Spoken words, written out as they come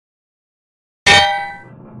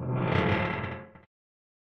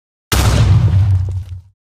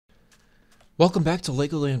Welcome back to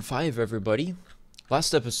Legoland 5, everybody.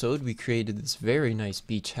 Last episode we created this very nice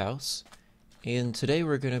beach house, and today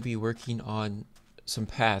we're going to be working on some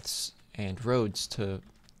paths and roads to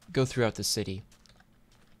go throughout the city.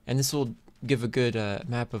 And this will give a good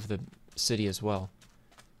map of the city as well.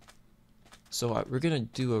 So we're going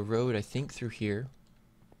to do a road, I think, through here.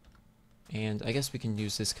 And I guess we can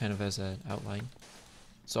use this kind of as an outline.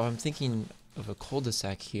 So I'm thinking of a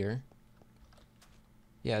cul-de-sac here.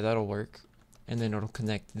 Yeah, that'll work. And then it'll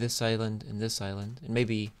connect this island, and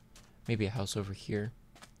maybe a house over here.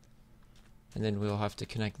 And then we'll have to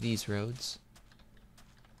connect these roads.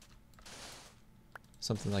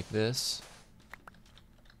 Something like this.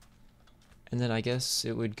 And then I guess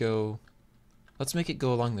it would go... Let's make it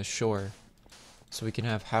go along the shore, so we can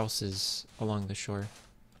have houses along the shore.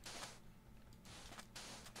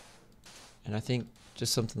 And I think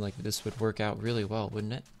just something like this would work out really well,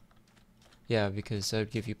 wouldn't it? Yeah, because that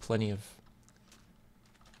would give you plenty of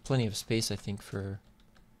space, I think, for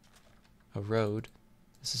a road.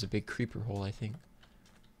 This is a big creeper hole, I think.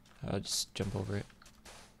 I'll just jump over it.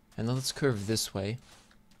 And then let's curve this way.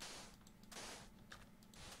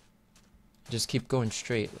 Just keep going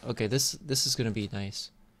straight. Okay, this is gonna be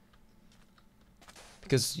nice.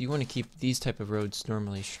 Because you want to keep these type of roads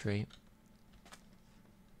normally straight.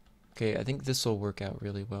 Okay, I think this will work out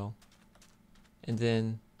really well. And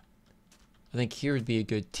then I think here would be a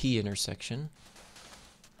good T intersection.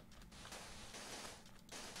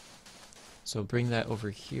 So bring that over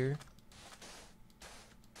here.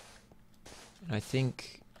 And I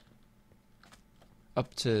think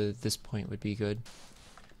up to this point would be good.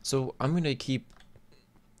 So I'm going to keep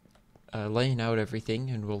laying out everything,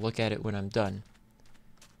 and we'll look at it when I'm done.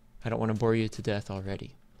 I don't want to bore you to death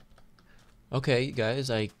already. Okay, guys,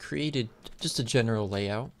 I created just a general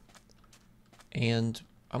layout. And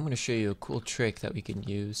I'm going to show you a cool trick that we can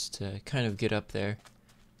use to kind of get up there.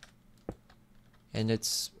 And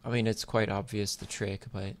it's quite obvious, the trick,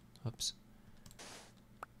 but, oops.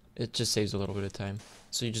 It just saves a little bit of time.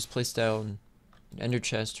 So you just place down an ender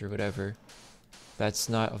chest or whatever. That's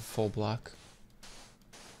not a full block.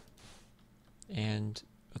 And,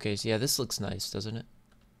 okay, so yeah, this looks nice, doesn't it?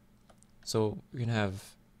 So we're gonna have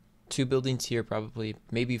 2 buildings here, probably,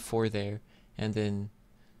 maybe 4 there, and then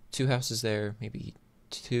 2 houses there, maybe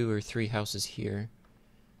 2 or 3 houses here.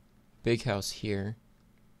 Big house here.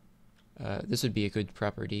 This would be a good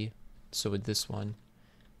property, so would this one.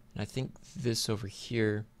 And I think this over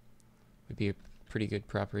here would be a pretty good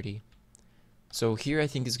property. So here I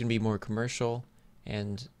think is going to be more commercial,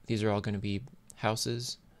 and these are all going to be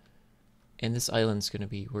houses. And this island's going to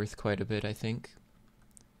be worth quite a bit, I think.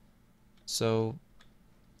 So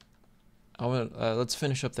let's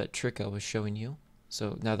finish up that trick I was showing you.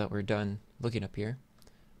 So now that we're done looking up here,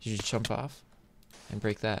 you just jump off and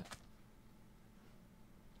break that.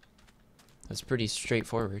 That's pretty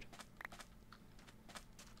straightforward.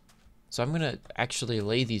 So I'm gonna actually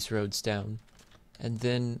lay these roads down, and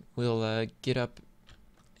then we'll get up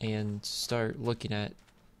and start looking at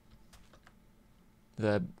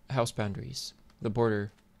the house boundaries, the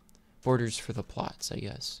borders for the plots, I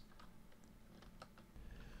guess.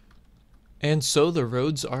 And so the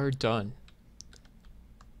roads are done.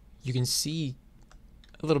 You can see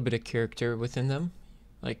a little bit of character within them.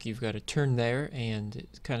 Like, you've got a turn there, and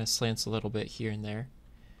it kind of slants a little bit here and there.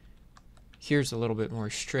 Here's a little bit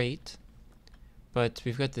more straight, but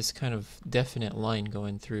we've got this kind of definite line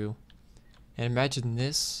going through. And imagine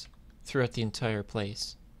this throughout the entire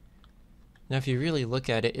place. Now, if you really look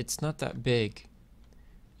at it, it's not that big.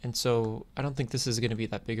 And so I don't think this is going to be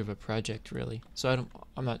that big of a project, really. So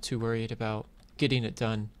I'm not too worried about getting it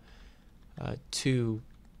done too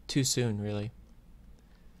soon, really.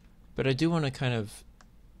 But I do want to kind of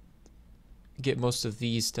get most of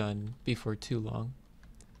these done before too long.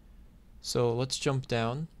 So let's jump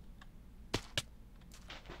down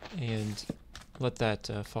and let that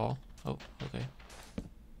fall. Oh, okay.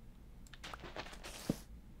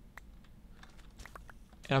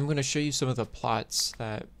 And I'm going to show you some of the plots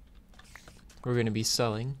that we're going to be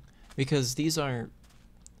selling, because these aren't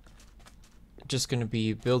just going to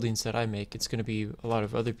be buildings that I make. It's going to be a lot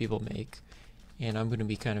of other people make, and I'm going to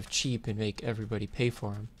be kind of cheap and make everybody pay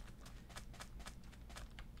for them.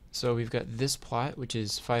 So we've got this plot, which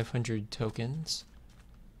is 500 tokens,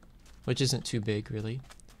 which isn't too big, really.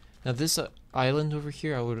 Now this island over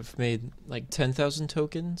here, I would have made like 10,000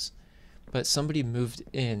 tokens, but somebody moved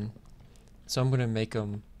in, so I'm going to make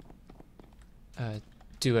them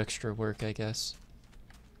do extra work, I guess.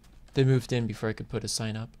 They moved in before I could put a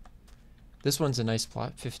sign up. This one's a nice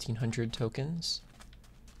plot, 1,500 tokens.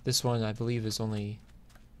 This one, I believe, is only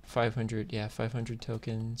 500, yeah, 500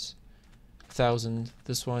 tokens. 1,000.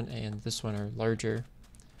 This one and this one are larger.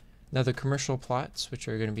 Now the commercial plots, which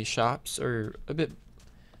are going to be shops, are a bit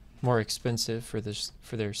more expensive for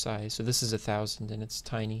their size. So this is 1,000 and it's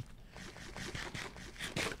tiny.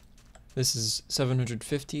 This is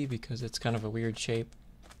 750 because it's kind of a weird shape.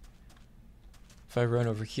 If I run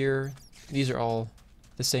over here, these are all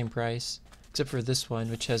the same price, except for this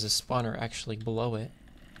one, which has a spawner actually below it.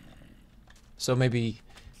 So maybe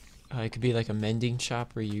it could be like a mending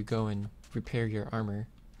shop where you go and repair your armor.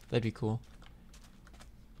 That'd be cool.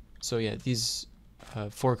 So yeah, these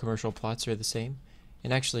 4 commercial plots are the same.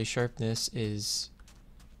 And actually Sharpness is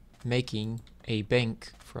making a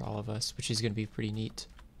bank for all of us, which is going to be pretty neat.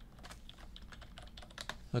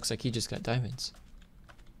 Looks like he just got diamonds.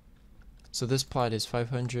 So this plot is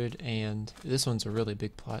 500, and this one's a really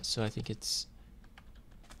big plot, so I think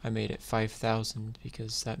I made it 5,000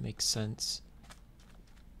 because that makes sense.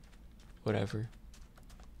 Whatever.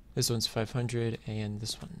 This one's 500 and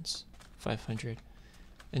this one's 500.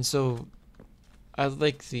 And so I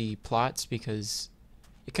like the plots because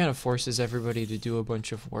it kind of forces everybody to do a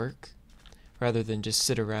bunch of work rather than just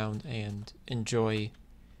sit around and enjoy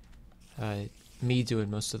me doing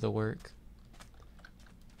most of the work.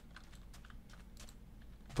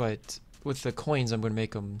 But with the coins, I'm going to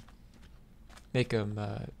make them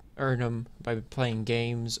earn them by playing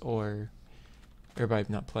games or by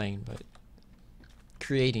not playing, but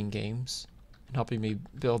creating games and helping me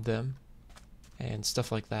build them and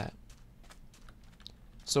stuff like that.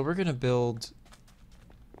 So we're going to build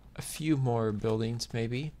a few more buildings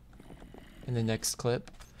maybe in the next clip.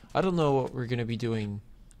 I don't know what we're going to be doing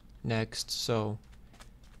next, so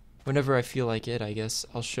whenever I feel like it, I guess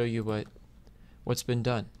I'll show you what's been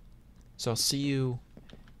done. So I'll see you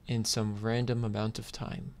in some random amount of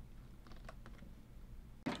time.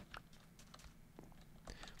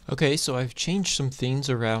 Okay, so I've changed some things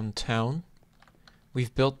around town.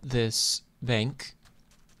 We've built this bank.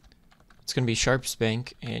 It's going to be Sharp's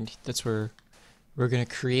Bank, and that's where we're going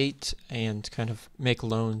to create and kind of make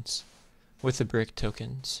loans with the brick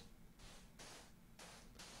tokens.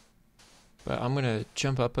 But I'm going to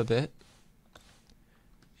jump up a bit,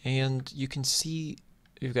 and you can see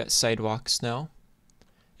we've got sidewalks now,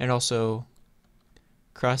 and also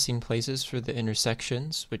crossing places for the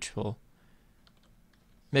intersections, which will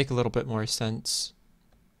make a little bit more sense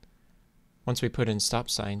once we put in stop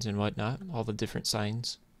signs and whatnot, all the different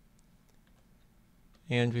signs.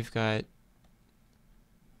 And we've got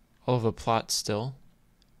all of the plots still.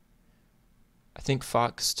 I think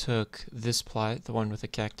Fox took this plot, the one with the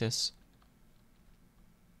cactus.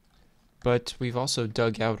 But we've also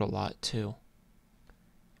dug out a lot too.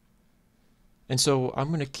 And so I'm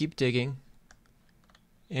going to keep digging,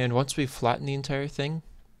 and once we flatten the entire thing,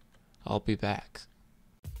 I'll be back.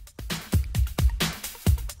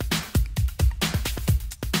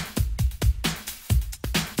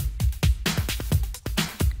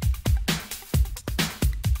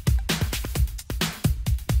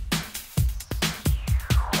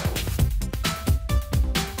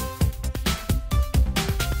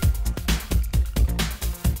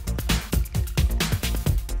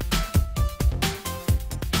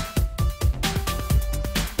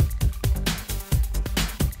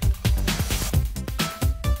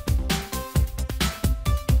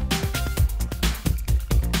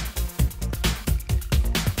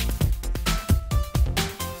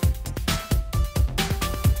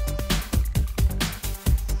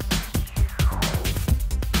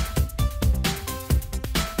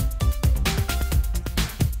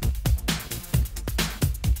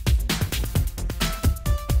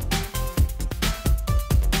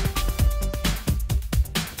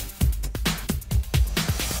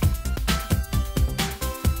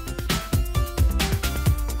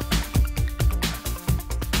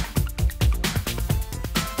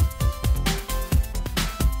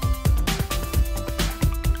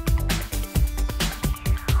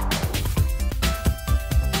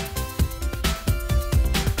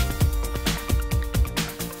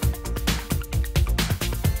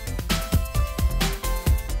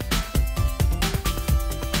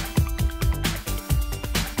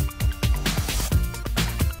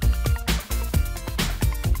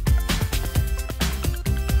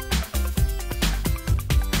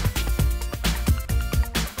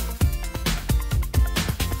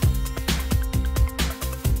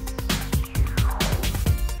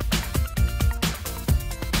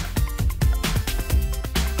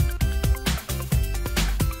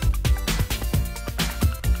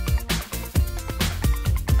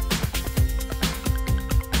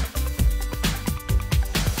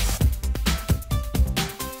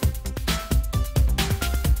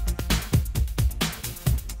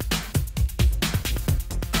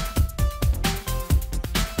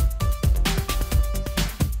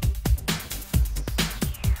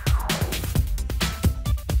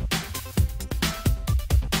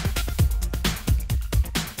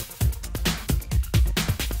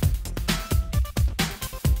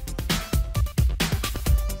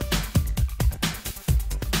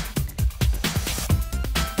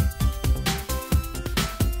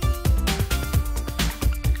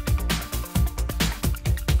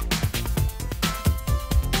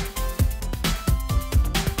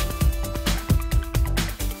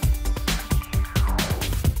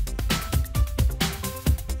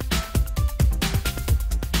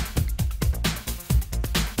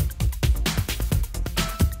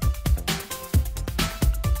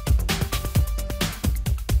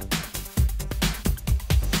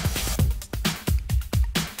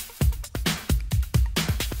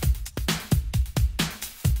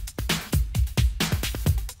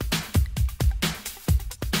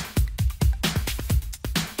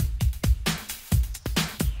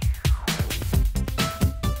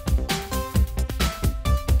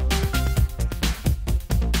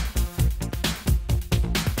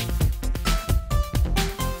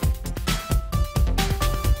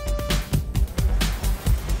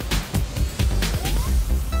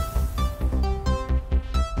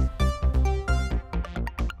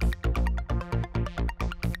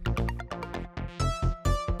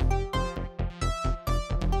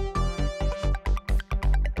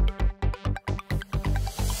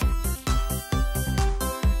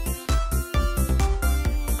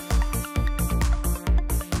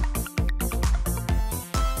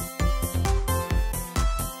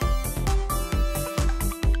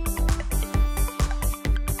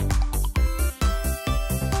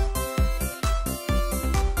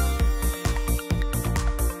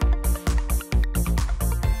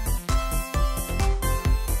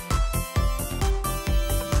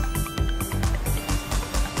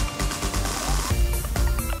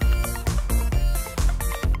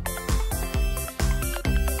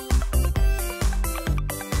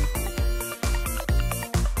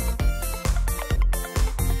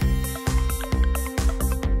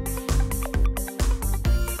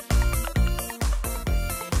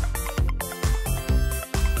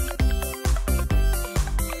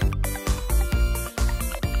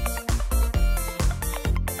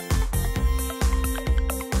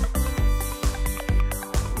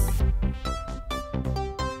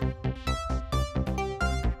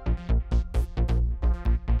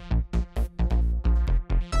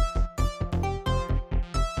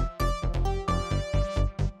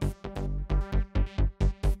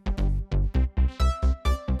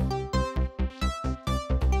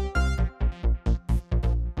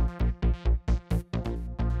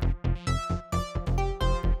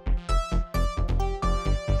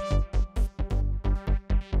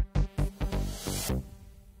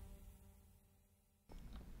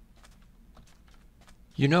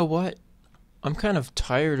 You know what? I'm kind of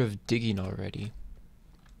tired of digging already.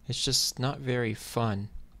 It's just not very fun.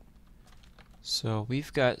 So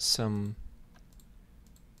we've got some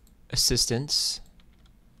assistance,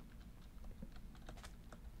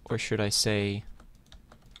 or should I say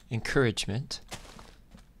encouragement.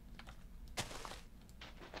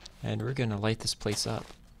 And we're gonna light this place up.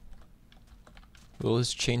 Will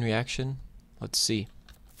this chain reaction? Let's see.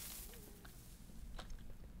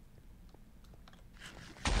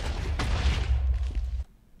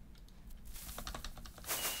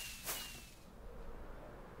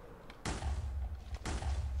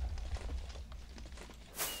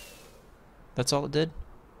 That's all it did?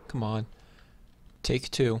 Come on.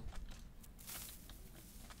 Take two.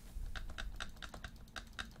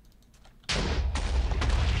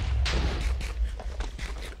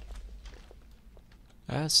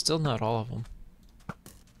 Still not all of them.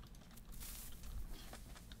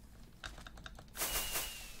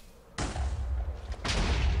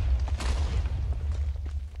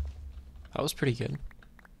 That was pretty good.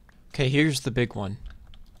 Okay, here's the big one.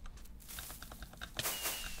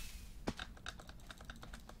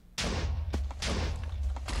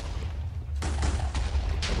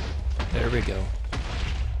 There we go.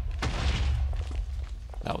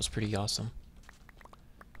 That was pretty awesome.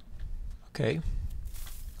 Okay,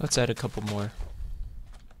 let's add a couple more.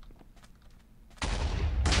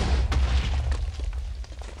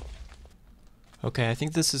 Okay, I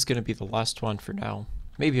think this is going to be the last one for now.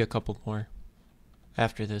 Maybe a couple more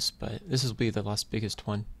after this, but this will be the last biggest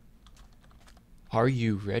one. Are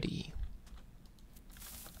you ready?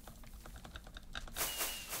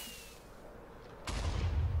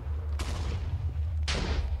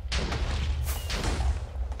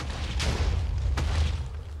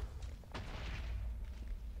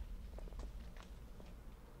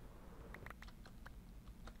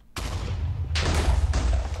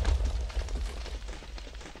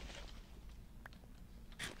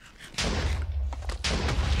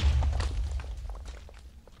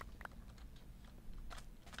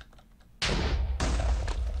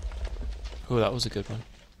 Oh, that was a good one.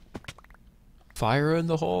 Fire in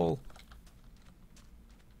the hole!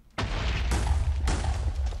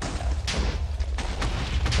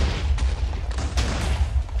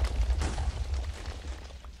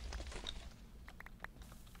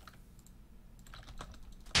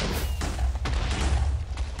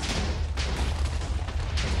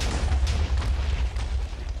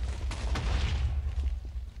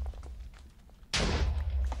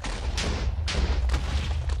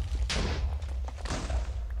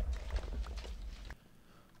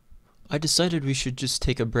 I decided we should just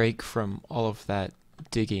take a break from all of that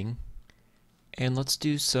digging and let's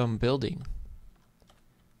do some building.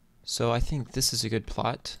 So I think this is a good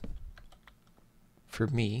plot for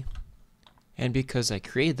me, and because I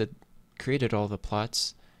created all the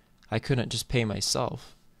plots, I couldn't just pay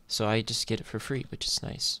myself, so I just get it for free, which is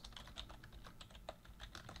nice.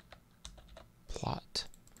 Plot.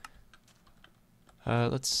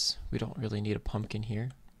 We don't really need a pumpkin here.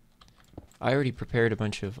 I already prepared a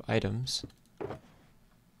bunch of items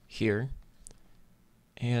here,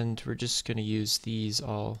 and we're just going to use these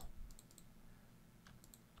all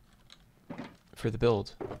for the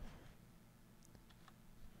build.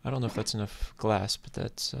 I don't know if that's enough glass, but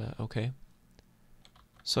that's okay.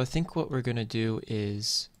 So I think what we're going to do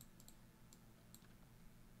is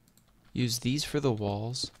use these for the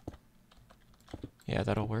walls. Yeah,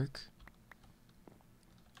 that'll work.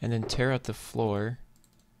 And then tear out the floor.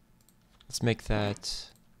 Let's make that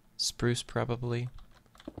spruce probably.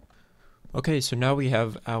 Okay, so now we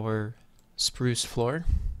have our spruce floor.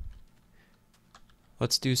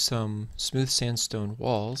 Let's do some smooth sandstone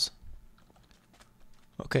walls.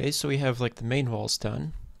 Okay, so we have like the main walls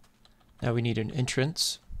done. Now we need an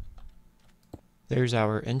entrance. There's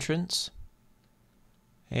our entrance.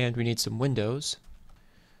 And we need some windows.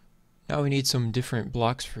 Now we need some different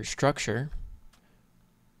blocks for structure.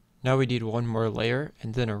 Now we need one more layer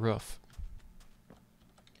and then a roof.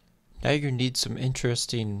 Now you're going to need some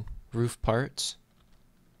interesting roof parts.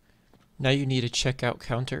 Now you need a checkout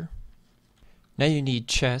counter. Now you need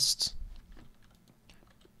chests.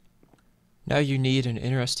 Now you need an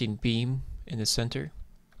interesting beam in the center.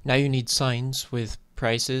 Now you need signs with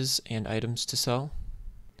prices and items to sell.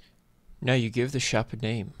 Now you give the shop a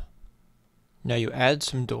name. Now you add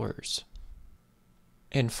some doors.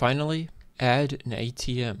 And finally, add an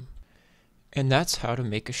ATM. And that's how to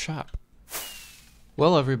make a shop.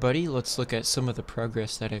 Well, everybody, let's look at some of the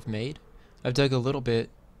progress that I've made. I've dug a little bit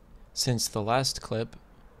since the last clip,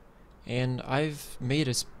 and I've made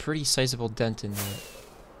a pretty sizable dent in the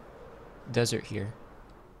desert here.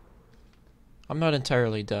 I'm not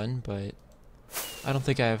entirely done, but I don't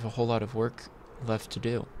think I have a whole lot of work left to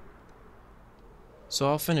do. So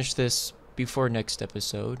I'll finish this before next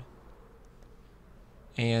episode.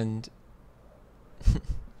 And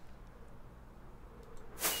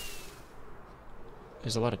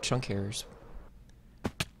there's a lot of chunk errors.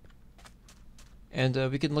 And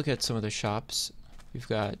we can look at some of the shops. We've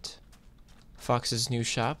got Fox's new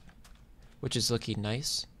shop, which is looking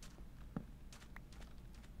nice.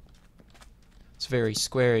 It's very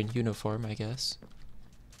square and uniform, I guess.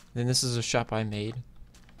 Then this is a shop I made.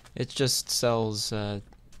 It just sells the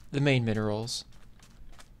main minerals.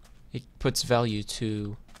 It puts value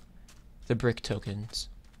to the brick tokens.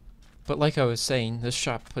 But like I was saying, this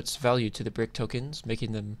shop puts value to the brick tokens,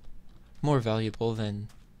 making them more valuable than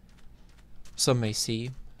some may see.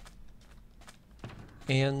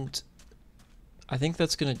 And I think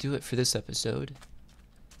that's going to do it for this episode.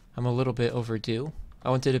 I'm a little bit overdue. I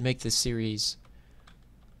wanted to make this series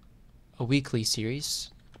a weekly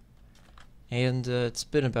series, and it's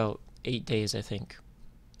been about 8 days, I think.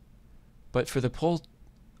 But for the poll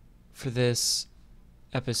for this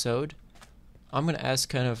episode, I'm going to ask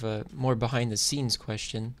kind of a more behind the scenes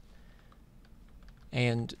question.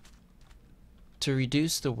 And to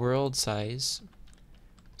reduce the world size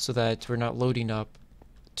so that we're not loading up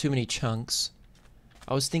too many chunks,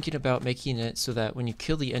 I was thinking about making it so that when you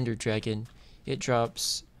kill the Ender Dragon, it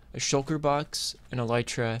drops a shulker box, an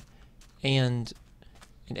elytra, and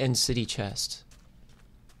an end city chest.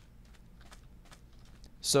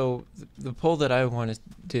 So the poll that I want to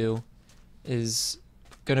do is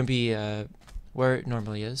going to be where it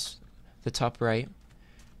normally is, the top right,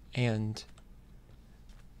 and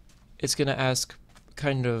it's going to ask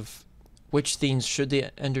kind of which things should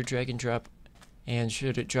the Ender Dragon drop, and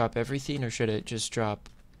should it drop everything or should it just drop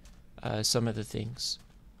some of the things.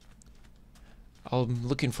 I'm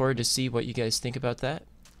looking forward to see what you guys think about that,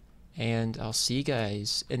 and I'll see you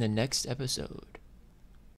guys in the next episode.